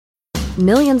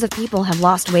Millions of people have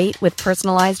lost weight with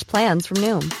personalized plans from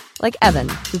Noom. Like Evan,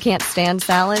 who can't stand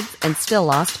salads and still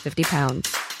lost 50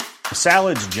 pounds.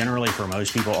 Salads generally for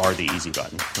most people are the easy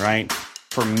button, right?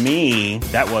 For me,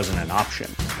 that wasn't an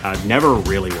option. I never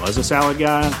really was a salad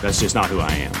guy. That's just not who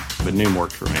I am. But Noom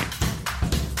worked for me.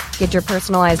 Get your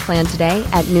personalized plan today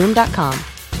at Noom.com.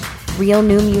 Real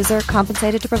Noom user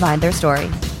compensated to provide their story.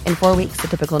 In 4 weeks, the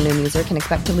typical Noom user can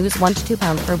expect to lose 1 to 2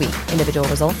 pounds per week. Individual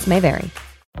results may vary.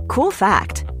 Cool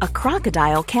fact, a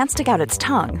crocodile can't stick out its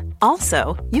tongue.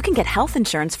 Also, you can get health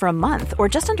insurance for a month or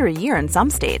just under a year in some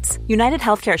states. United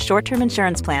Healthcare short-term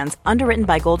insurance plans, underwritten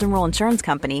by Golden Rule Insurance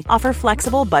Company, offer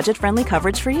flexible, budget-friendly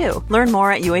coverage for you. Learn more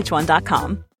at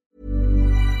uh1.com.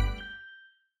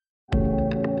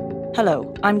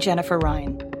 Hello, I'm Jennifer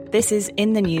Ryan. This is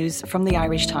In the News from the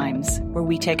Irish Times, where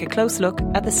we take a close look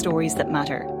at the stories that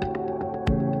matter.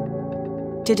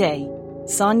 Today,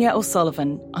 Sonia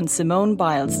O'Sullivan on Simone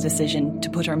Biles' decision to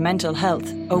put her mental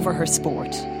health over her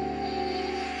sport.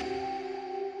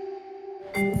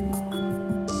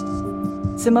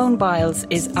 Simone Biles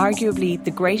is arguably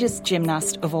the greatest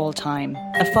gymnast of all time,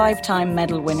 a 5-time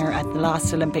medal winner at the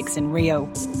last Olympics in Rio.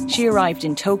 She arrived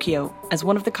in Tokyo as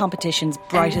one of the competition's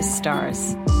brightest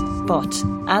stars. But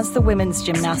as the women's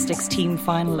gymnastics team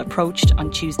final approached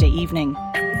on Tuesday evening,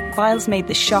 Biles made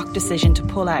the shock decision to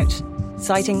pull out,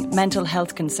 citing mental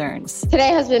health concerns. Today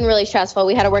has been really stressful.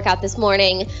 We had a workout this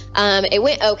morning. It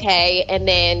went okay, and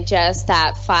then just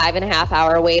that 5.5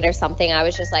 hour wait or something, I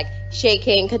was just like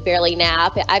shaking, could barely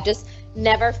nap. I've just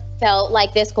never felt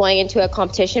like this going into a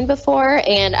competition before,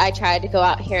 and I tried to go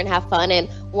out here and have fun and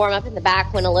warm up in the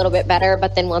back, went a little bit better,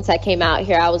 but then once I came out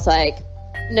here, I was like,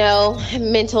 no,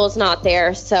 mental is not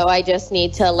there, so I just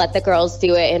need to let the girls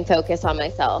do it and focus on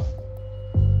myself.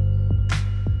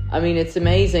 I mean, it's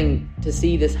amazing to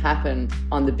see this happen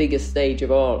on the biggest stage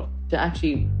of all, to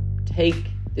actually take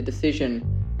the decision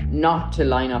not to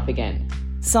line up again.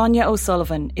 Sonia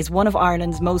O'Sullivan is one of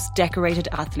Ireland's most decorated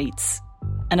athletes.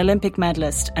 An Olympic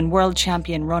medalist and world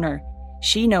champion runner,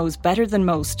 she knows better than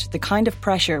most the kind of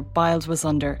pressure Biles was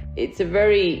under. It's a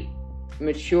very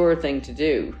mature thing to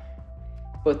do,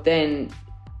 but then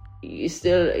you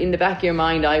still, in the back of your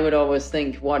mind, I would always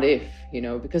think, what if? You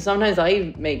know, because sometimes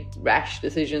I make rash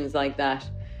decisions like that,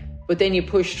 but then you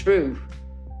push through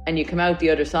and you come out the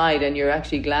other side and you're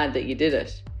actually glad that you did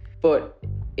it. But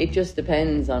it just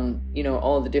depends on, you know,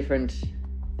 all the different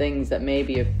things that may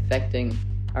be affecting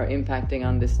or impacting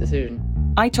on this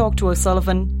decision. I talked to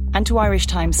O'Sullivan and to Irish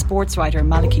Times sports writer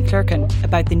Malachy Clerkin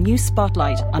about the new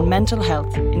spotlight on mental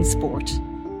health in sport.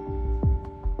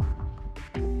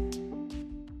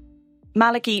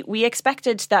 Malachy, we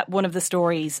expected that one of the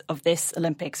stories of this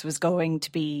Olympics was going to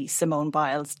be Simone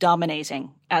Biles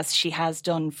dominating, as she has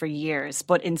done for years.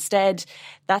 But instead,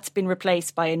 that's been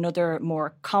replaced by another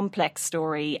more complex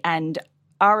story, and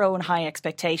our own high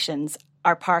expectations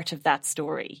are part of that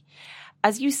story.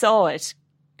 As you saw it,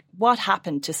 what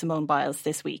happened to Simone Biles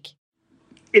this week?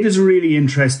 It is a really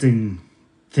interesting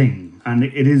thing, and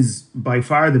it is by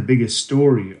far the biggest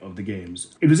story of the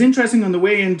Games. It was interesting, on the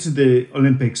way into the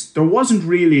Olympics, there wasn't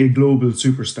really a global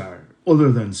superstar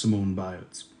other than Simone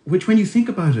Biles, which, when you think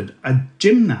about it, a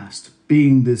gymnast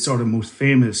being the sort of most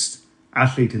famous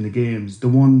athlete in the Games, the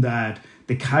one that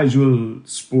the casual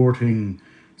sporting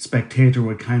spectator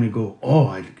would kind of go,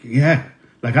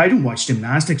 like, I don't watch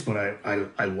gymnastics, but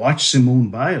I'll watch Simone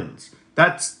Biles.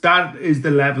 That is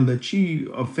the level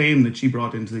of fame that she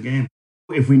brought into the game.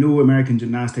 If we know American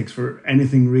gymnastics for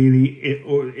anything really,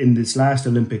 or in this last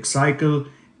Olympic cycle,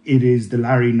 it is the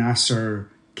Larry Nassar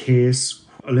case.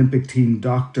 Olympic team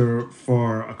doctor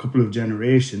for a couple of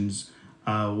generations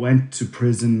went to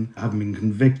prison, having been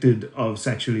convicted of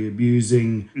sexually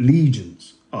abusing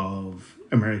legions of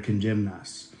American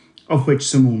gymnasts, of which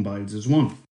Simone Biles is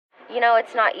one. You know,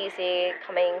 it's not easy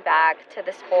coming back to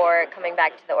the sport, coming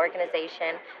back to the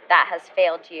organization that has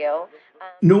failed you.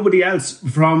 Nobody else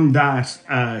from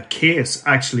that case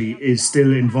actually is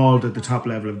still involved at the top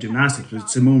level of gymnastics, but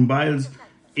Simone Biles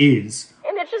is.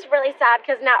 And it's just really sad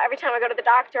because now every time I go to the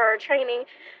doctor or training,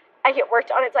 I get worked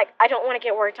on. It's like, I don't want to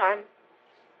get worked on,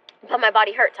 but my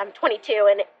body hurts. I'm 22,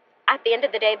 and at the end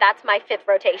of the day, that's my 5th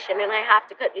rotation, and I have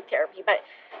to go to therapy. But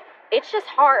it's just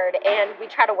hard, and we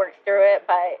try to work through it,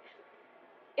 but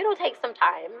it'll take some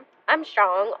time. I'm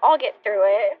strong. I'll get through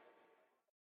it.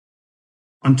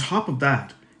 On top of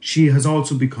that, she has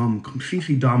also become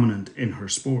completely dominant in her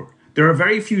sport. There are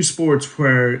very few sports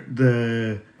where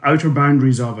the outer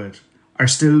boundaries of it are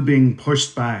still being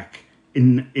pushed back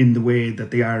in the way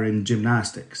that they are in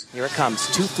gymnastics. Here it comes.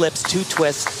 2 flips, 2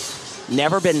 twists.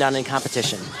 Never been done in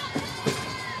competition.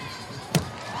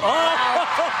 Oh!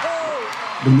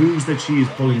 The moves that she is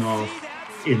pulling off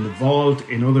in the vault,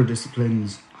 in other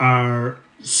disciplines, are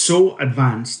so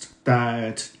advanced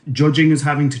that judging is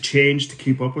having to change to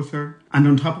keep up with her. And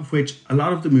on top of which, a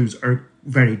lot of the moves are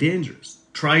very dangerous.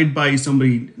 Tried by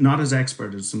somebody not as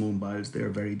expert as Simone Biles, they are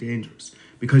very dangerous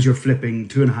because you're flipping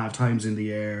 2.5 times in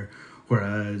the air,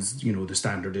 whereas, you know, the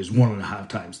standard is 1.5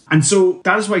 times. And so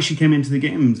that is why she came into the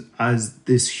games as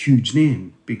this huge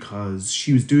name, because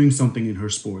she was doing something in her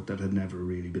sport that had never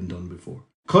really been done before.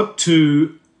 Cut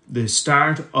to the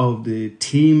start of the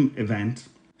team event.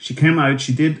 She came out,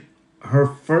 she did her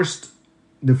first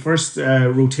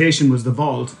rotation was the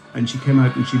vault, and she came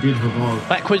out and she did her vault.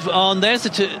 Backwards on, there's the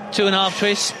two and a half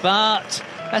twist, but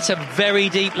that's a very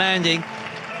deep landing.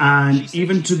 And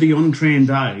even to the untrained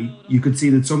eye, you could see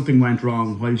that something went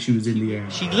wrong while she was in the air.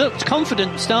 She looked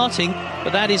confident starting,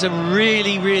 but that is a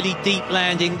really, really deep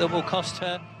landing that will cost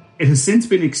her. It has since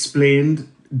been explained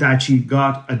that she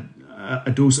got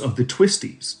a dose of the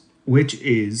twisties, which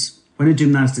is when a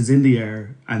gymnast is in the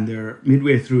air and they're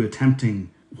midway through attempting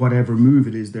whatever move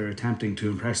it is they're attempting to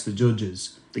impress the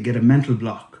judges, they get a mental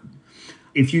block.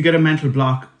 If you get a mental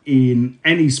block in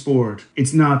any sport,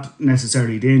 it's not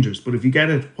necessarily dangerous, but if you get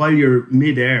it while you're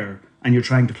mid-air and you're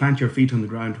trying to plant your feet on the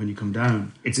ground when you come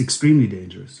down, it's extremely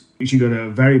dangerous. She got a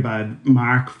very bad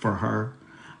mark for her,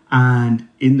 and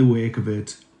in the wake of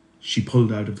it, she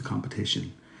pulled out of the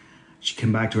competition. She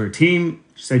came back to her team,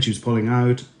 she said she was pulling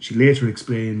out. She later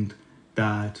explained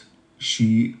that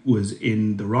she was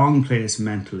in the wrong place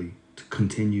mentally to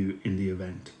continue in the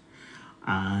event.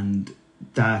 And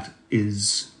that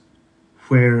is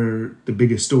where the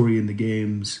biggest story in the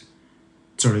games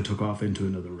sort of took off into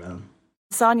another realm.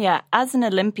 Sonia, as an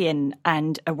Olympian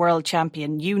and a world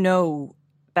champion, you know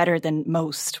better than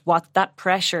most what that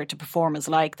pressure to perform is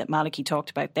like that Malachy talked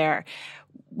about there.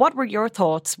 What were your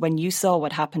thoughts when you saw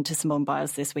what happened to Simone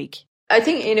Biles this week? I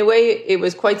think in a way it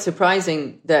was quite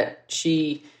surprising that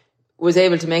she was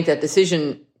able to make that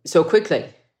decision so quickly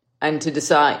and to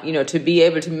decide, you know, to be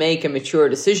able to make a mature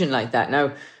decision like that.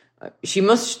 Now, she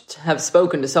must have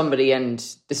spoken to somebody and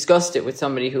discussed it with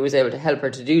somebody who was able to help her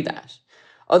to do that.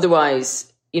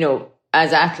 Otherwise, you know,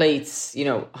 as athletes, you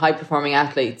know, high-performing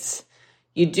athletes,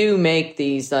 you do make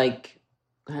these like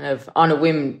kind of on a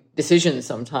whim decisions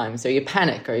sometimes. So you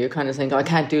panic or you kind of think, oh, I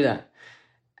can't do that.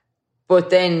 But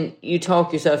then you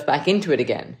talk yourself back into it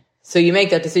again. So you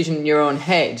make that decision in your own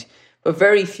head, but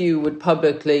very few would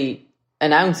publicly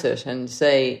announce it and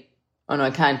say, oh no,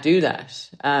 I can't do that.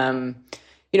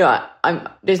 You know,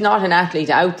 there's not an athlete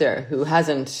out there who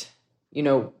hasn't, you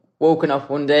know, woken up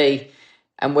one day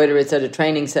and whether it's at a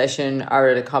training session or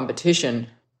at a competition,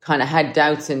 kind of had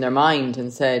doubts in their mind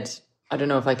and said, I don't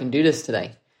know if I can do this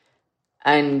today.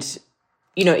 And,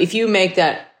 you know, if you make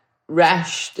that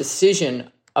rash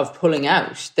decision of pulling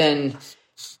out, then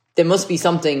there must be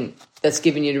something that's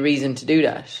giving you the reason to do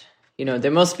that. You know,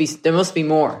 there must be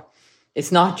more.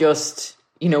 It's not just,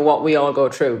 you know, what we all go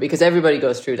through, because everybody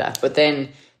goes through that. But then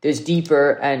there's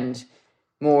deeper and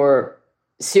more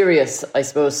serious, I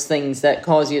suppose, things that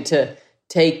cause you to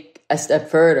take a step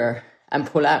further and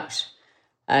pull out.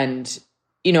 And,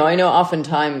 you know, I know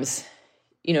oftentimes,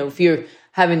 you know, if you're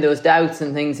having those doubts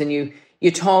and things and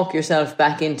you talk yourself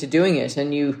back into doing it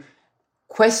and you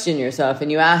question yourself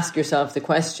and you ask yourself the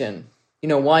question, you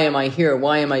know, why am I here?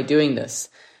 Why am I doing this?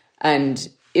 And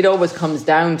it always comes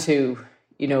down to,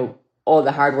 you know, all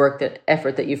the hard work, that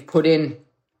effort that you've put in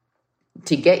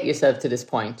to get yourself to this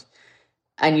point.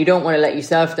 And you don't want to let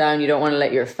yourself down. You don't want to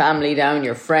let your family down,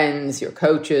 your friends, your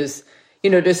coaches. You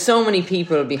know, there's so many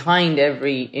people behind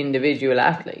every individual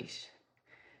athlete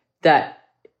that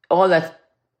all that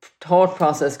thought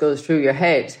process goes through your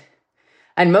head.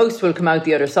 And most will come out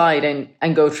the other side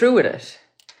and go through with it.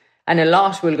 And a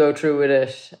lot will go through with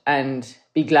it and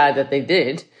be glad that they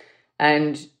did.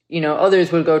 And, you know,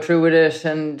 others will go through with it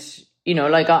and, you know,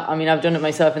 like, I mean, I've done it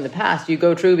myself in the past. You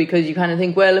go through because you kind of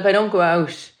think, well, if I don't go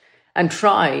out and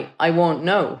try, I won't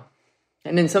know.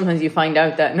 And then sometimes you find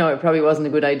out that, no, it probably wasn't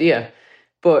a good idea.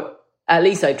 But at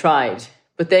least I tried.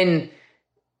 But then,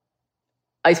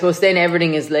 I suppose then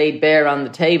everything is laid bare on the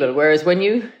table. Whereas when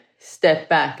you step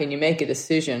back and you make a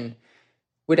decision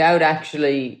without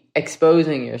actually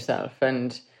exposing yourself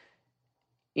and,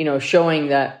 you know, showing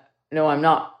that, no, I'm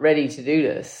not ready to do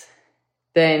this,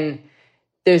 then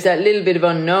there's that little bit of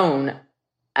unknown.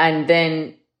 And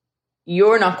then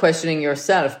you're not questioning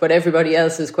yourself, but everybody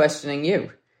else is questioning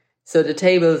you. So the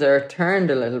tables are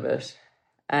turned a little bit.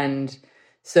 And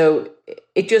so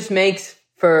it just makes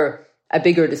for a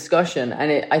bigger discussion.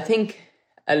 And I think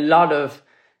a lot of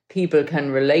people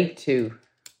can relate to,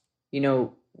 you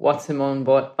know, what Simone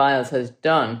Biles has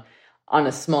done. on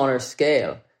a smaller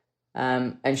scale.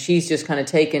 And she's just kind of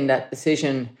taken that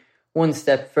decision one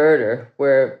step further,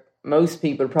 where most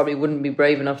people probably wouldn't be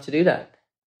brave enough to do that.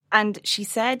 And she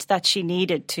said that she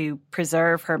needed to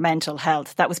preserve her mental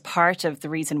health. That was part of the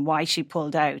reason why she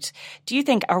pulled out. Do you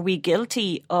think, are we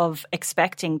guilty of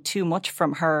expecting too much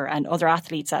from her and other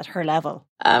athletes at her level?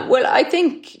 Well, I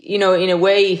think, in a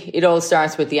way, it all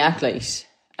starts with the athlete.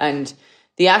 And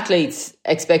the athletes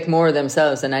expect more of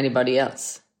themselves than anybody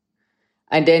else.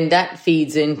 And then that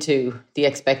feeds into the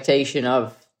expectation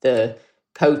of the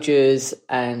coaches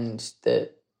and the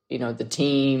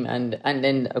team and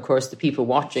then, of course, the people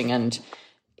watching, and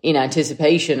in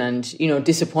anticipation and,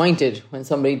 disappointed when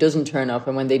somebody doesn't turn up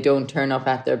and when they don't turn up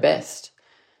at their best.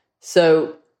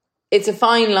 So it's a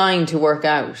fine line to work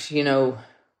out,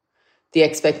 the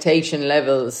expectation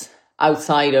levels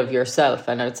outside of yourself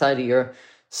and outside of your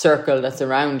circle that's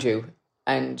around you,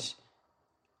 and,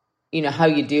 how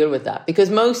you deal with that. Because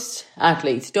most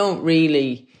athletes don't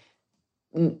really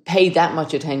pay that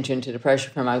much attention to the pressure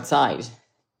from outside,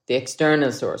 the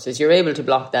external sources. You're able to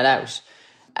block that out.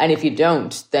 And if you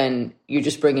don't, then you're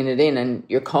just bringing it in and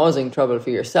you're causing trouble for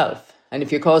yourself. And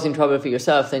if you're causing trouble for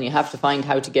yourself, then you have to find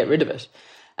how to get rid of it.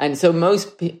 And so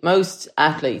most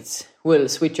athletes will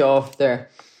switch off their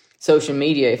social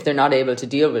media if they're not able to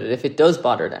deal with it, if it does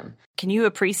bother them. Can you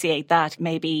appreciate that,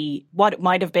 maybe what it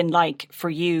might have been like for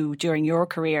you during your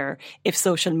career if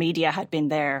social media had been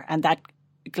there and that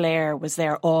glare was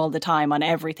there all the time on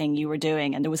everything you were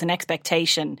doing, and there was an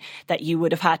expectation that you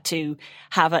would have had to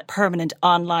have a permanent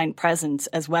online presence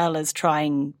as well as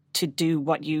trying to do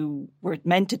what you were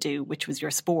meant to do, which was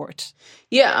your sport?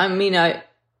 Yeah,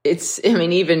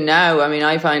 even now,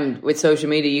 I find with social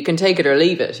media, you can take it or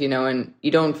leave it, and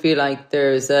you don't feel like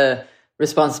there's a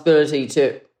responsibility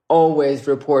to always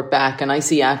report back. And I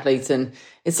see athletes and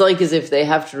it's like as if they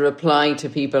have to reply to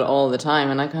people all the time.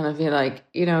 And I kind of feel like,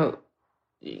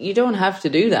 you don't have to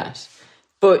do that.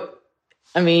 But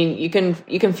you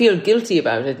can feel guilty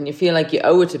about it and you feel like you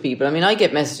owe it to people. I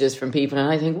get messages from people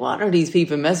and I think, what are these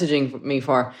people messaging me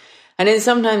for? And then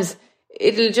sometimes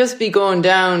it'll just be going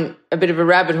down a bit of a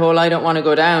rabbit hole I don't want to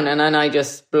go down, and then I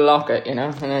just block it, and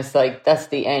it's like, that's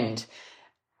the end.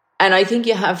 And I think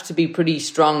you have to be pretty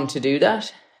strong to do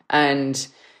that. And,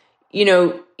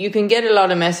 you can get a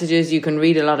lot of messages, you can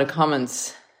read a lot of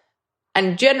comments,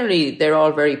 and generally they're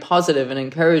all very positive and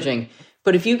encouraging.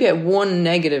 But if you get one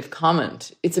negative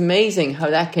comment, it's amazing how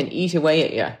that can eat away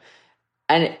at you.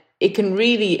 And it can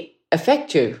really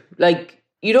affect you. Like,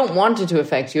 you don't want it to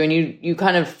affect you. And you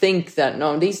kind of think that,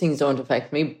 no, these things don't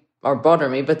affect me or bother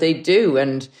me, but they do.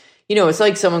 And, it's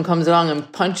like someone comes along and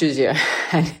punches you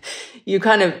and you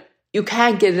can't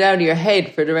get it out of your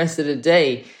head for the rest of the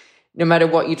day, no matter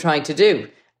what you try to do.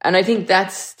 And I think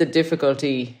that's the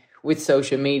difficulty with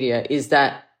social media, is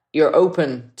that you're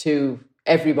open to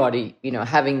everybody,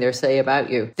 having their say about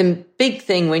you. The big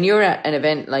thing when you're at an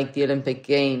event like the Olympic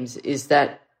Games is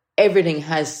that everything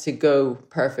has to go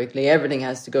perfectly. Everything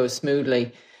has to go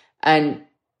smoothly. And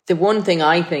the one thing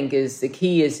I think is the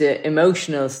key is the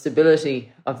emotional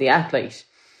stability of the athlete.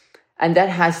 And that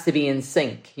has to be in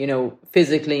sync,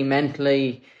 physically,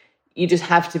 mentally. You just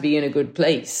have to be in a good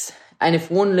place. And if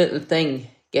one little thing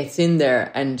gets in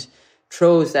there and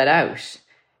throws that out,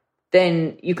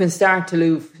 then you can start to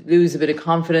lose a bit of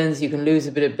confidence. You can lose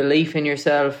a bit of belief in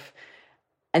yourself.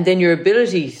 And then your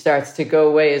ability starts to go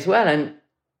away as well. And,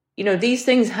 these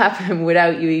things happen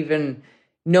without you even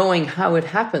knowing how it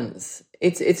happens.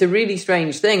 It's a really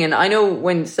strange thing. And I know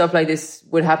when stuff like this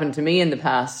would happen to me in the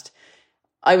past,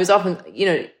 I was often,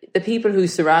 the people who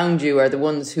surround you are the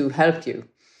ones who helped you.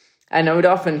 And I would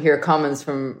often hear comments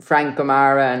from Frank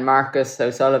O'Mara and Marcus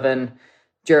O'Sullivan,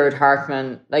 Gerard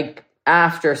Hartman, like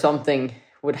after something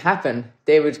would happen,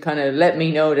 they would kind of let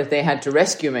me know that they had to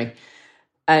rescue me.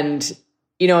 And,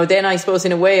 then I suppose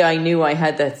in a way I knew I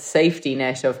had that safety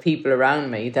net of people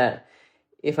around me, that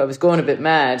if I was going a bit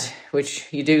mad,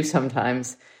 which you do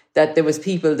sometimes, that there was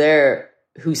people there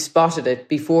who spotted it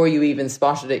before you even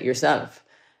spotted it yourself.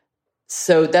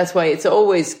 So that's why it's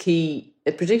always key,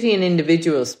 particularly in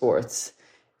individual sports,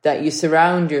 that you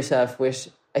surround yourself with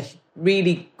a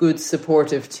really good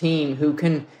supportive team who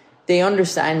they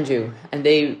understand you and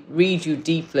they read you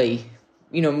deeply,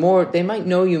 more. They might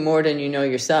know you more than you know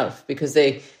yourself, because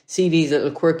they see these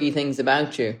little quirky things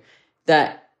about you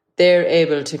that they're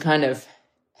able to kind of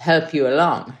help you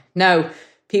along. Now,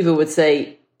 people would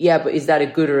say, yeah, but is that a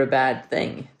good or a bad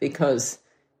thing? Because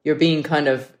you're being kind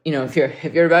of, if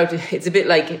you're about to, it's a bit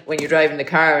like when you're driving the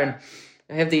car, and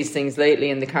I have these things lately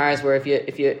in the cars where if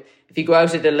you go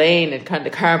out of the lane, the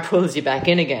car pulls you back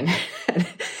in again.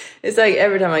 It's like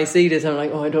every time I see this, I'm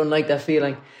like, oh, I don't like that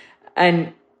feeling.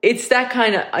 And it's that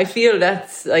kind of, I feel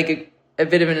that's like a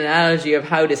bit of an analogy of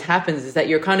how this happens, is that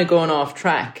you're kind of going off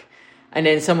track and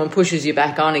then someone pushes you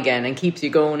back on again and keeps you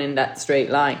going in that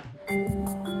straight line.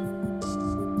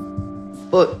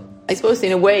 But I suppose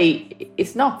in a way,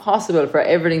 it's not possible for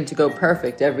everything to go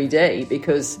perfect every day,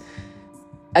 because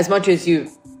as much as you're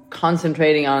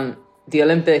concentrating on the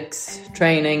Olympics,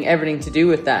 training, everything to do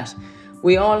with that,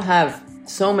 we all have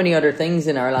so many other things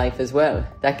in our life as well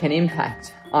that can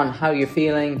impact on how you're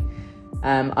feeling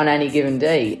on any given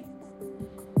day.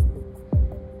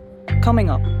 Coming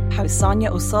up, how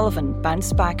Sonia O'Sullivan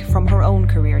bounced back from her own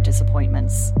career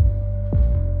disappointments.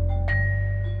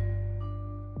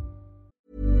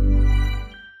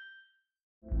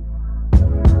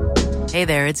 Hey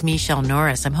there, it's Michelle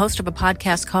Norris. I'm host of a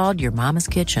podcast called Your Mama's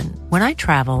Kitchen. When I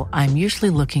travel, I'm usually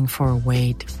looking for a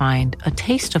way to find a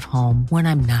taste of home when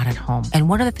I'm not at home. And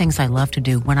one of the things I love to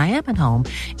do when I am at home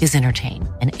is entertain.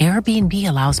 And Airbnb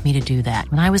allows me to do that.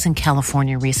 When I was in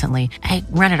California recently, I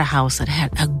rented a house that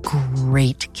had a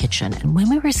great kitchen. And when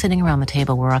we were sitting around the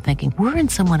table, we were all thinking, we're in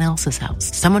someone else's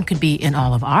house. Someone could be in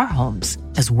all of our homes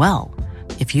as well.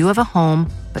 If you have a home,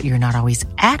 but you're not always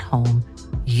at home,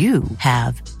 you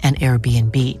have an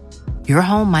Airbnb. Your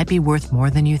home might be worth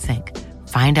more than you think.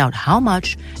 Find out how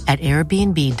much at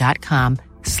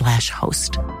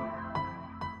airbnb.com/host.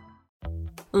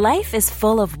 Life is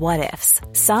full of what-ifs.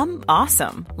 Some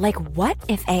awesome, like what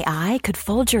if AI could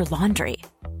fold your laundry?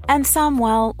 And some,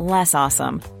 well, less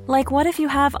awesome, like what if you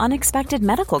have unexpected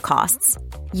medical costs?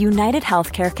 United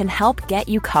Healthcare can help get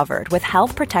you covered with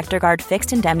Health Protector Guard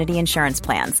fixed indemnity insurance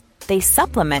plans. They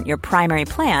supplement your primary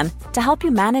plan to help you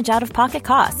manage out-of-pocket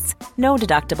costs. No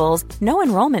deductibles, no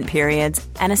enrollment periods,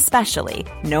 and especially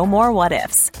no more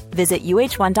what-ifs. Visit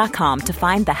uh1.com to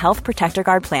find the Health Protector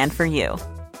Guard plan for you.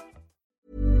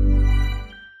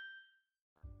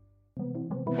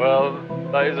 Well,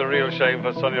 that is a real shame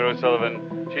for Sonia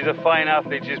O'Sullivan. She's a fine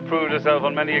athlete. She's proved herself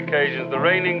on many occasions. The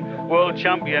reigning world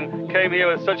champion came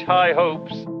here with such high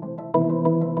hopes.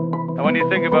 And when you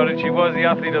think about it, she was the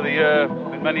athlete of the year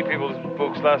in many people's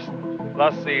books last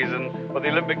season. But the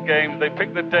Olympic Games, they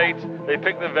pick the date, they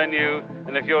pick the venue,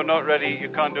 and if you're not ready, you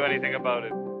can't do anything about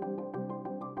it.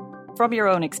 From your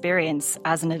own experience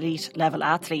as an elite level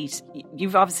athlete,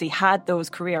 you've obviously had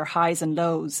those career highs and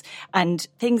lows, and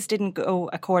things didn't go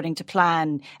according to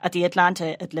plan at the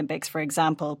Atlanta Olympics, for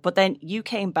example. But then you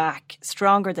came back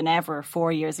stronger than ever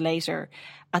 4 years later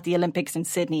at the Olympics in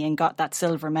Sydney and got that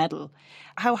silver medal.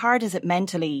 How hard is it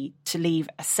mentally to leave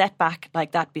a setback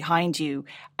like that behind you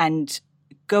and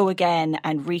go again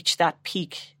and reach that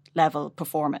peak level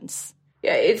performance?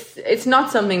 Yeah, it's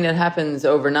not something that happens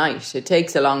overnight. It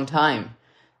takes a long time.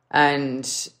 And,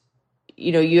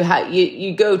 you know,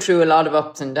 you go through a lot of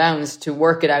ups and downs to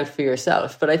work it out for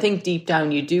yourself. But I think deep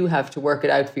down you do have to work it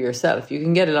out for yourself. You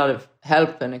can get a lot of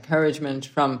help and encouragement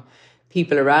from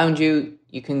people around you.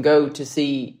 You can go to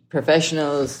see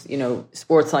professionals, you know,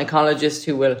 sports psychologists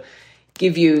who will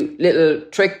give you little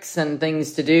tricks and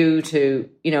things to do to,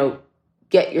 you know,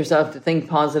 get yourself to think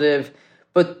positive.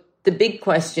 But the big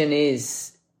question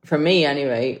is, for me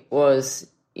anyway, was,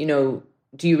 you know,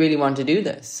 do you really want to do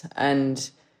this? And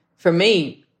for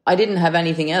me, I didn't have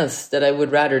anything else that I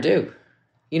would rather do.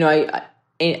 You know,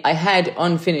 I had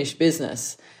unfinished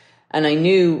business, and I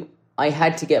knew I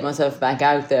had to get myself back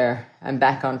out there and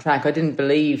back on track. I didn't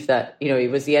believe that, you know,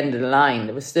 it was the end of the line.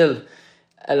 There was still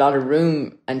a lot of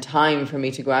room and time for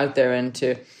me to go out there and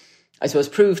to, I suppose,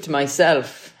 prove to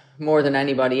myself more than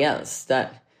anybody else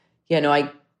that, you know,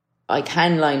 I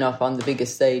can line up on the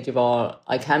biggest stage of all.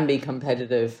 I can be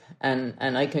competitive and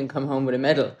I can come home with a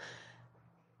medal.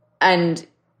 And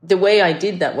the way I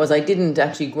did that was I didn't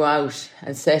actually go out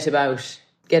and set about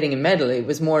getting a medal. It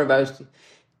was more about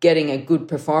getting a good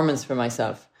performance for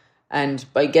myself. And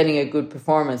by getting a good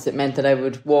performance, it meant that I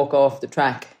would walk off the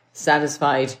track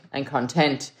satisfied and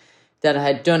content that I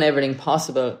had done everything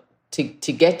possible to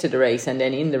get to the race and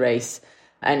then in the race.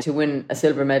 And to win a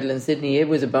silver medal in Sydney, it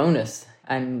was a bonus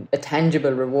and a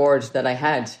tangible reward that I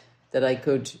had that I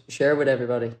could share with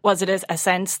everybody. Was it a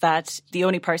sense that the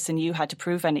only person you had to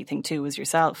prove anything to was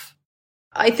yourself?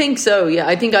 I think so, yeah.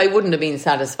 I think I wouldn't have been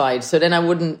satisfied. So then I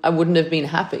wouldn't have been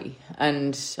happy.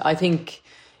 And I think,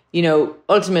 you know,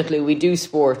 ultimately we do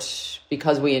sport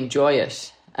because we enjoy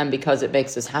it and because it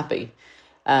makes us happy.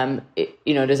 You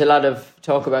know, there's a lot of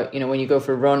talk about, you know, when you go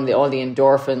for a run, all the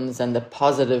endorphins and the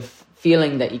positive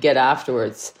feeling that you get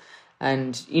afterwards.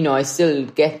 And, you know, I still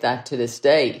get that to this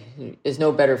day. There's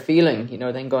no better feeling, you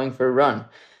know, than going for a run.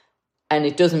 And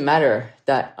it doesn't matter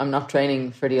that I'm not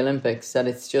training for the Olympics, that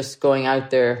it's just going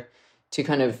out there to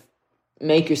kind of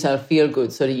make yourself feel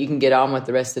good so that you can get on with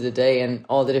the rest of the day and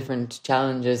all the different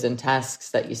challenges and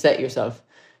tasks that you set yourself.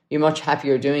 You're much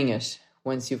happier doing it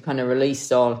once you've kind of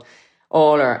released all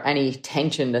or any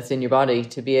tension that's in your body,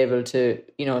 to be able to,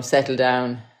 settle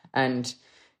down, and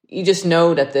you just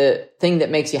know that the thing that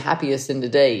makes you happiest in the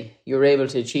day, you're able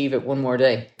to achieve it one more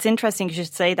day. It's interesting you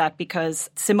should say that, because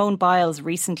Simone Biles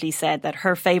recently said that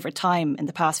her favourite time in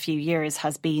the past few years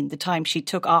has been the time she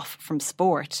took off from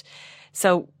sport.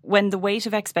 So when the weight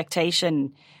of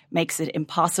expectation makes it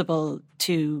impossible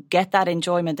to get that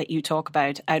enjoyment that you talk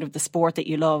about out of the sport that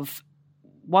you love,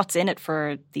 what's in it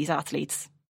for these athletes?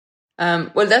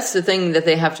 Well, that's the thing that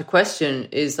they have to question,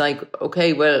 is like,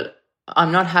 okay, well,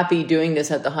 I'm not happy doing this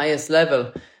at the highest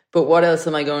level, but what else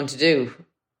am I going to do?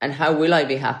 And how will I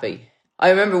be happy?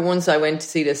 I remember once I went to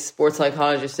see this sports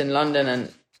psychologist in London,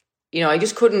 and, I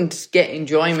just couldn't get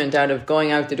enjoyment out of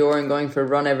going out the door and going for a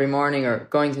run every morning or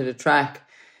going to the track.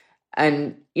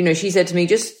 And, she said to me,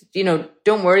 just,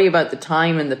 don't worry about the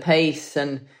time and the pace,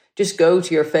 and just go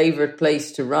to your favorite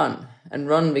place to run, and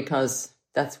run because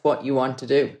that's what you want to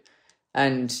do.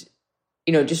 And,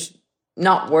 just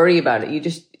not worry about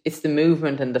it. It's the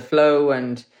movement and the flow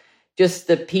and just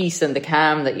the peace and the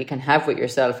calm that you can have with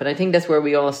yourself. And I think that's where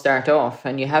we all start off.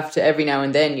 And you have to, every now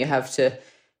and then, you have to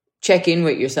check in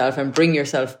with yourself and bring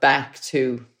yourself back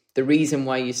to the reason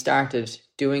why you started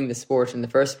doing the sport in the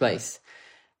first place.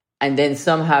 And then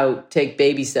somehow take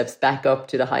baby steps back up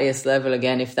to the highest level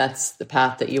again, if that's the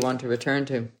path that you want to return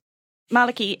to.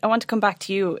 Malachy, I want to come back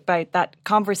to you about that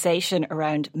conversation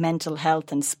around mental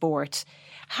health and sport.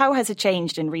 How has it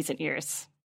changed in recent years?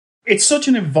 It's such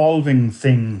an evolving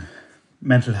thing,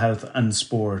 mental health and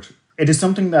sport. It is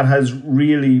something that has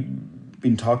really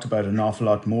been talked about an awful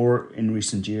lot more in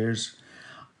recent years.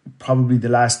 Probably the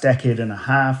last decade and a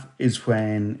half is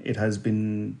when it has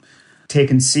been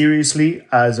taken seriously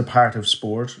as a part of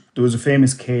sport. There was a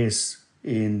famous case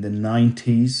in the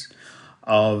 90s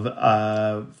of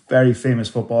a very famous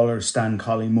footballer, Stan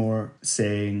Collymore,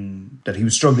 saying that he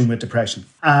was struggling with depression.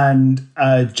 And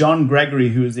John Gregory,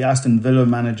 who was the Aston Villa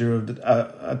manager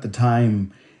at the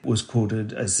time, was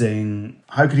quoted as saying,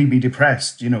 how could he be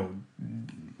depressed?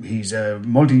 He's a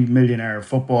multi-millionaire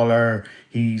footballer,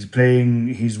 he's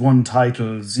won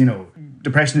titles,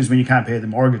 depression is when you can't pay the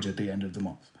mortgage at the end of the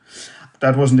month.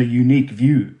 That wasn't a unique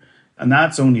view. And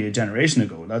that's only a generation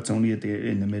ago. That's only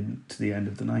in the mid to the end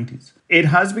of the 90s. It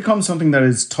has become something that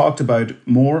is talked about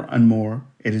more and more.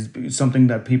 It is something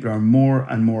that people are more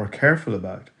and more careful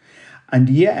about. And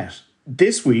yet,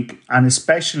 this week, and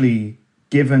especially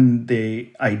given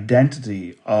the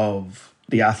identity of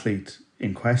the athlete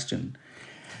in question,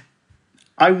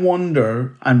 I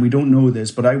wonder, and we don't know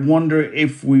this, but I wonder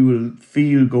if we will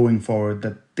feel going forward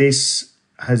that this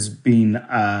has been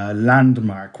a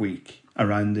landmark week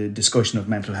around the discussion of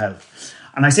mental health.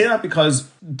 And I say that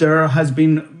because there has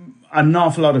been an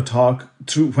awful lot of talk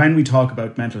when we talk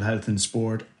about mental health in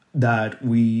sport, that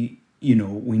we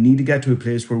need to get to a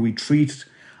place where we treat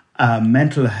a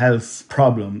mental health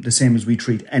problem the same as we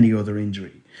treat any other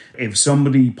injury. If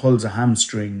somebody pulls a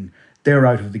hamstring, they're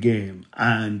out of the game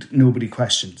and nobody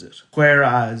questions it.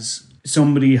 Whereas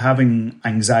somebody having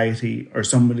anxiety or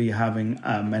somebody having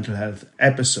a mental health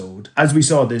episode, as we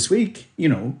saw this week,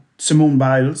 Simone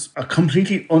Biles, a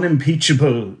completely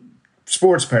unimpeachable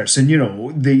sports person,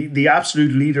 the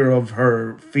absolute leader of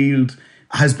her field,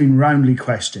 has been roundly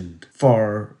questioned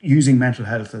for using mental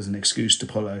health as an excuse to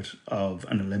pull out of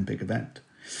an Olympic event.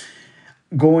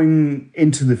 Going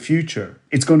into the future,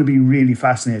 it's going to be really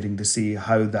fascinating to see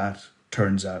how that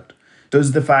turns out.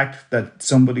 Does the fact that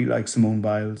somebody like Simone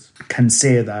Biles can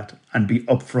say that and be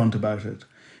upfront about it,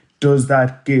 does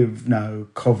that give now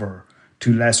cover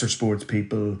to lesser sports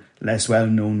people, less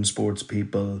well-known sports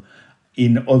people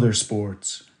in other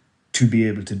sports to be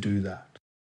able to do that?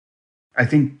 I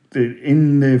think that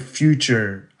in the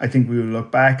future, I think we will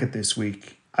look back at this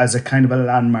week as a kind of a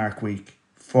landmark week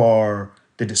for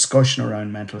the discussion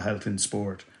around mental health in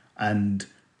sport and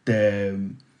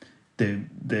the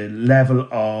level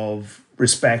of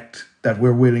respect that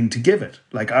we're willing to give it.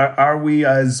 Like, are we,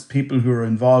 as people who are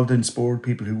involved in sport,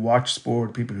 people who watch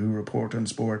sport, people who report on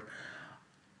sport,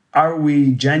 are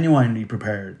we genuinely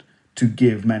prepared to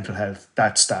give mental health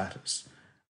that status?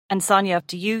 And Sonia,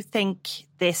 do you think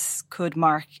this could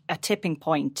mark a tipping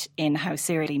point in how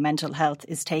seriously mental health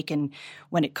is taken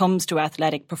when it comes to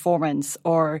athletic performance?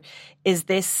 Or is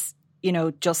this,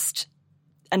 just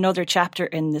another chapter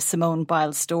in the Simone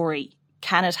Biles story?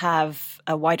 Can it have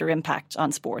a wider impact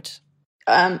on sport?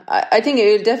 I think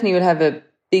it definitely will have a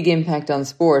big impact on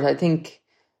sport. I think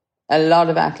a lot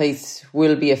of athletes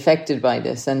will be affected by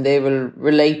this and they will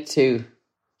relate to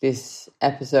this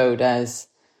episode as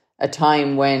a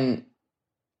time when,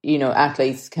 you know,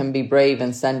 athletes can be brave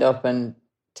and stand up and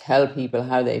tell people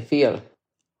how they feel.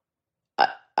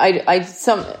 I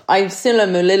still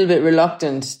am a little bit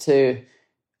reluctant to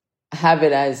have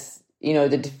it as, you know,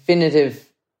 the definitive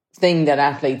thing that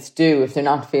athletes do if they're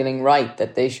not feeling right,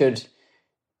 that they should,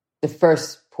 the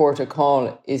first port of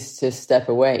call is to step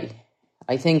away.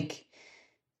 I think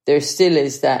there still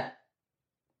is that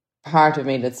part of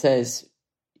me that says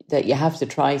that you have to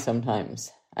try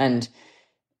sometimes. And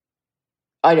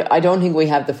I don't think we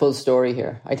have the full story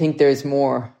here. I think there's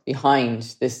more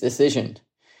behind this decision.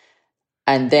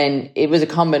 And then it was a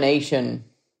combination,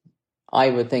 I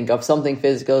would think, of something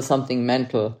physical, something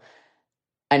mental.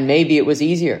 And maybe it was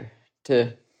easier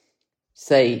to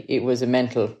say it was a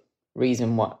mental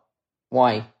reason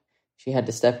why she had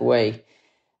to step away.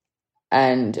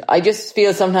 And I just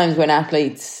feel sometimes when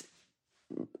athletes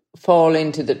fall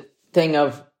into the thing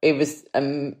of, it was,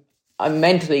 I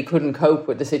mentally couldn't cope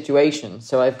with the situation,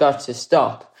 so I've got to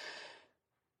stop.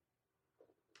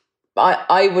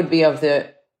 I would be of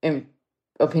the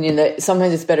opinion that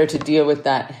sometimes it's better to deal with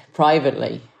that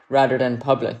privately rather than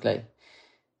publicly.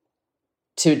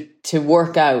 To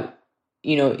work out,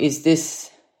 you know, is this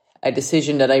a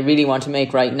decision that I really want to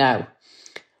make right now?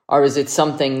 Or is it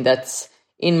something that's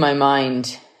in my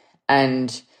mind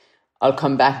and I'll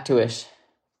come back to it,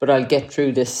 but I'll get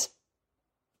through this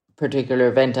particular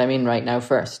event I'm in right now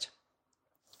first?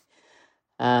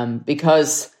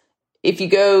 Because if you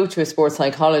go to a sports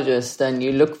psychologist and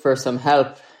you look for some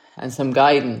help and some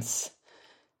guidance,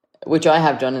 which I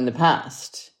have done in the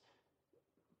past,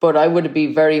 but I would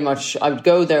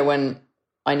go there when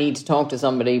I need to talk to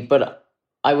somebody, but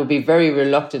I would be very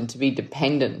reluctant to be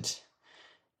dependent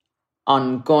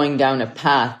on going down a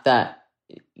path that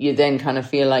you then kind of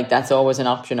feel like that's always an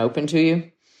option open to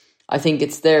you. I think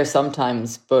it's there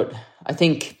sometimes, but I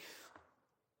think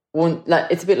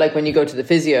it's a bit like when you go to the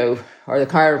physio or the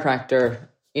chiropractor,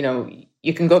 you know,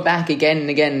 you can go back again and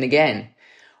again and again,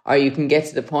 or you can get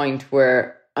to the point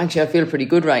where actually I feel pretty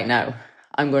good right now.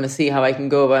 I'm going to see how I can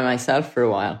go by myself for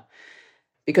a while,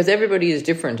 because everybody is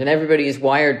different and everybody is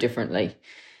wired differently.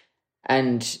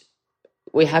 And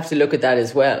we have to look at that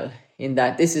as well, in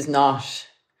that this is not,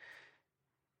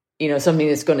 you know, something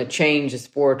that's going to change a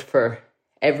sport for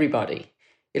everybody.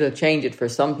 It'll change it for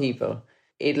some people.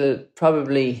 It'll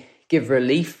probably give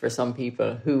relief for some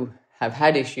people who have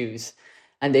had issues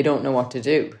and they don't know what to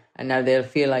do. And now they'll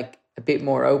feel like a bit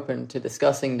more open to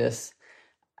discussing this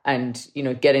and, you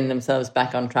know, getting themselves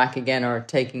back on track again or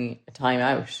taking a time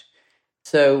out.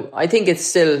 So I think it's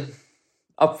still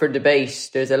up for debate.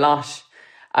 There's a lot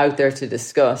out there to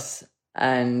discuss,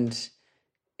 and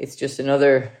it's just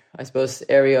another, I suppose,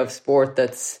 area of sport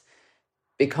that's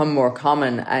become more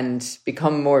common and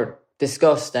become more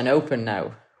discussed and open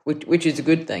now, which is a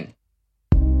good thing.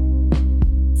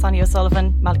 Sonia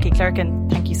O'Sullivan, Malachy Clerkin,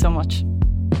 thank you so much.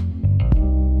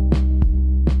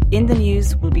 In the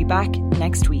News will be back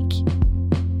next week.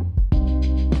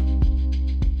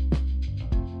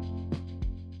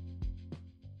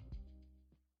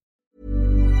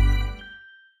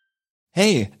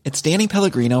 Hey, it's Danny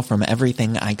Pellegrino from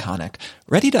Everything Iconic.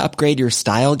 Ready to upgrade your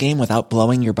style game without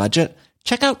blowing your budget?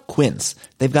 Check out Quince.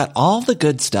 They've got all the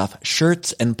good stuff,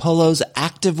 shirts and polos,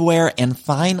 activewear, and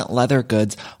fine leather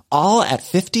goods, all at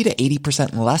 50 to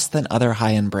 80% less than other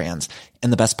high-end brands.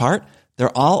 And the best part?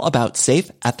 They're all about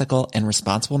safe, ethical, and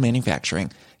responsible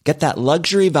manufacturing. Get that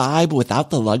luxury vibe without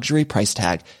the luxury price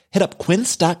tag. Hit up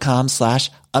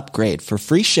quince.com/upgrade for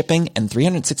free shipping and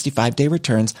 365-day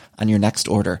returns on your next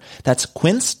order. That's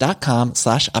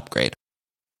quince.com/upgrade.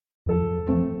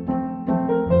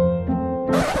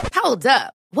 Hold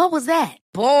up. What was that?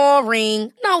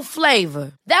 Boring. No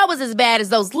flavor. That was as bad as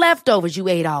those leftovers you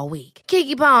ate all week.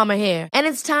 Keke Palmer here. And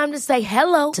it's time to say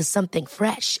hello to something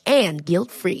fresh and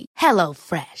guilt-free. Hello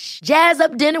Fresh. Jazz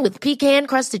up dinner with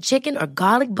pecan-crusted chicken or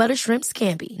garlic butter shrimp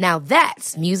scampi. Now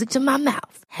that's music to my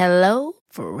mouth. Hello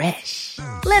Fresh.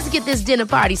 Let's get this dinner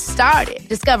party started.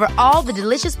 Discover all the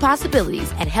delicious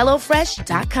possibilities at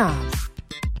HelloFresh.com.